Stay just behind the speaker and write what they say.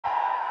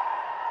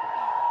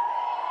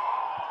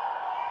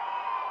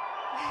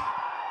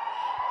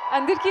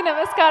Andarki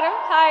namaskaram.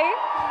 Hi.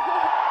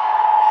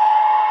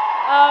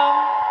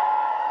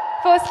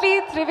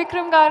 Firstly,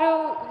 Trivikram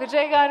garu,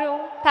 Vijay garu,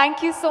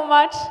 thank you so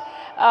much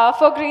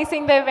for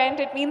gracing the event.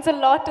 It means a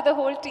lot to the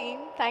whole team.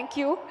 Thank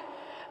you.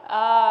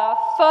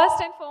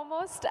 First and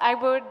foremost, I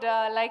would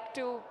like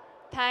to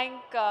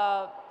thank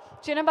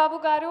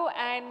Chinnababu garu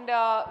and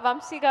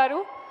Vamsi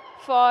garu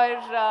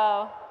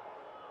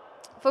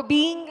for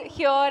being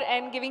here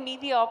and giving me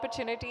the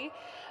opportunity.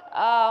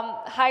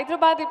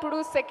 Hyderabad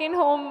ippudu second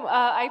home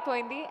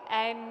అయిపోయింది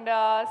and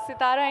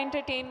Sitara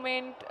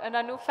Entertainment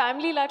nanu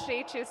family la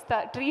treat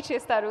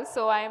chestaru,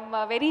 so I am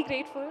very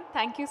grateful.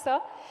 Thank you, sir.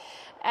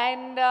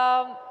 And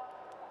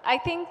I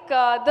think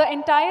the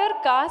entire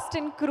cast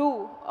and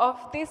crew of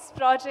this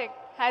project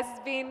has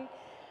been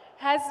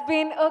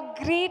a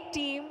great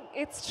team.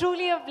 It's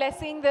truly a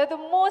blessing. They're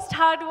the most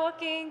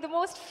hardworking, the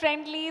most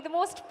friendly, the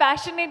most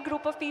passionate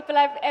group of people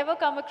I've ever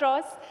come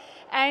across.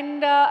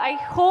 And I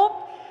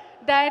hope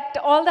that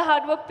all the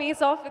hard work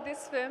pays off with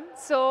this film.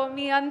 So,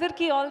 me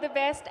andarki all the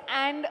best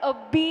and a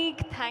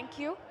big thank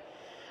you.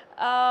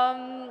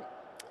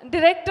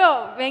 Director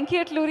Venki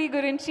Atluri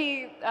gurinchi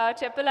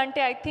cheppalante,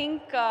 I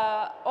think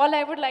all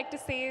I would like to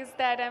say is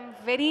that I'm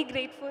very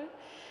grateful.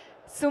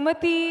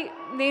 Sumathi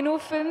Nenu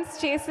films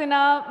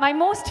chesina my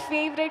most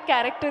favorite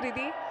character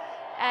idi,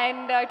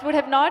 and it would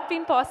have not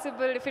been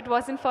possible if it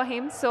wasn't for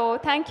him. So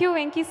thank you,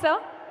 Venki sir.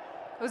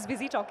 I was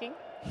busy talking.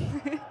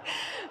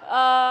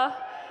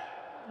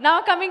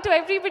 Now coming to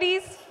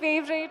everybody's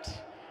favorite,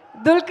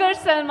 Dulquer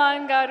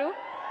Salmaan garu.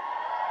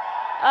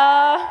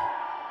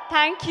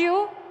 Thank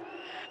you.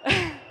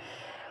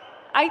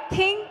 I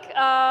think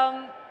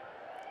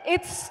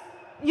it's,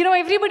 you know,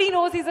 everybody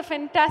knows he's a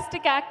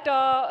fantastic actor,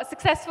 a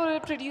successful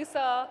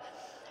producer,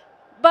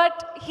 but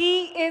he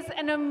is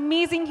an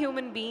amazing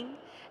human being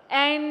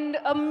and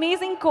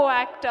amazing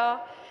co-actor.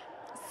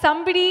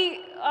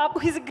 Somebody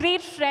who's a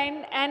great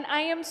friend, and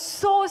I am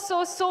so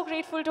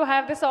grateful to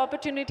have this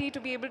opportunity to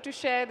be able to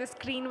share the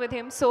screen with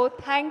him. So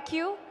thank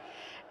you.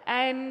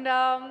 And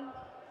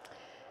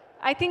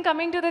I think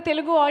coming to the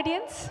Telugu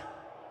audience,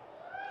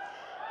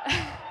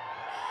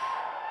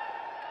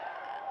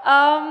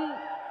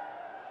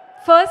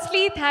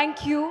 firstly,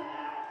 thank you.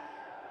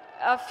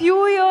 A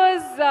few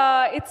years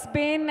it's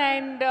been,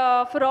 and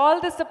for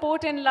all the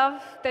support and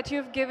love that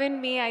you've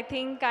given me, I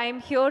think I'm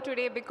here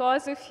today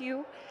because of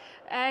you.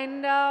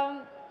 And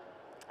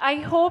I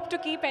hope to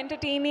keep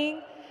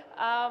entertaining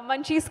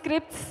manchi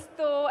scripts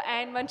tho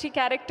and manchi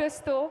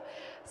characters tho.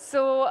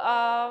 So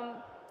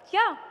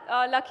yeah,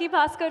 Lucky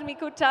Baskhar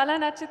meeku chala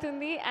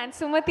nachutundi, and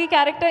Sumathi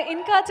character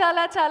inka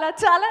chala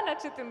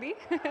nachutundi.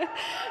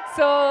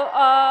 So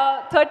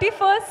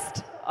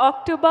 31st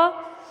October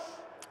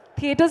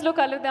theaters lo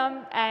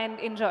kaludam and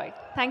enjoy.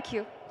 Thank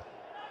you.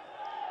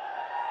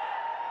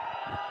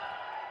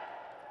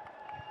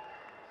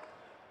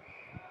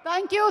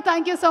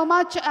 Thank you so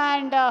much.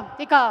 And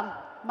ika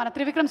mana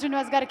Trivikram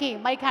Srinivas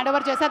gariki mic hand over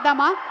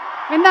cheseddama,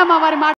 vindama vari